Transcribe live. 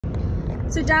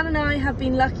So Dan and I have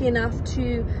been lucky enough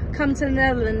to come to the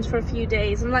Netherlands for a few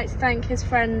days, and I'd like to thank his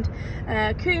friend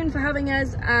Koen for having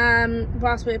us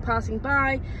whilst we were passing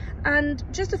by. And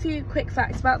just a few quick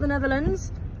facts about the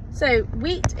Netherlands. So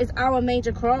wheat is our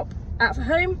major crop at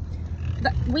home.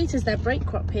 Wheat is their break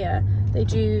crop here. They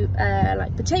do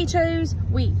like potatoes,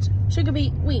 wheat, sugar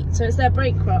beet, wheat, so it's their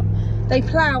break crop. They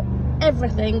plough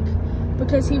everything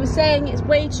because he was saying it's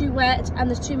way too wet and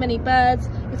there's too many birds.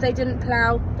 If they didn't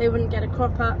plough, they wouldn't get a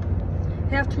crop up.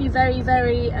 They have to be very,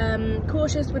 very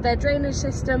cautious with their drainage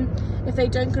system. If they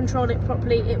don't control it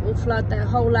properly, it will flood their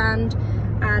whole land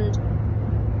and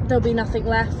there'll be nothing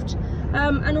left.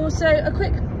 And also a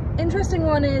quick interesting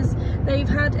one is they've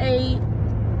had a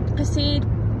seed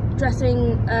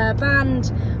dressing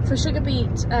banned for sugar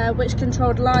beet which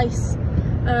controlled lice,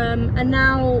 and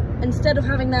now instead of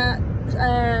having that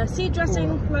seed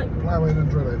dressing, like ploughing and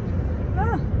drilling,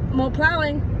 more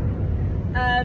ploughing.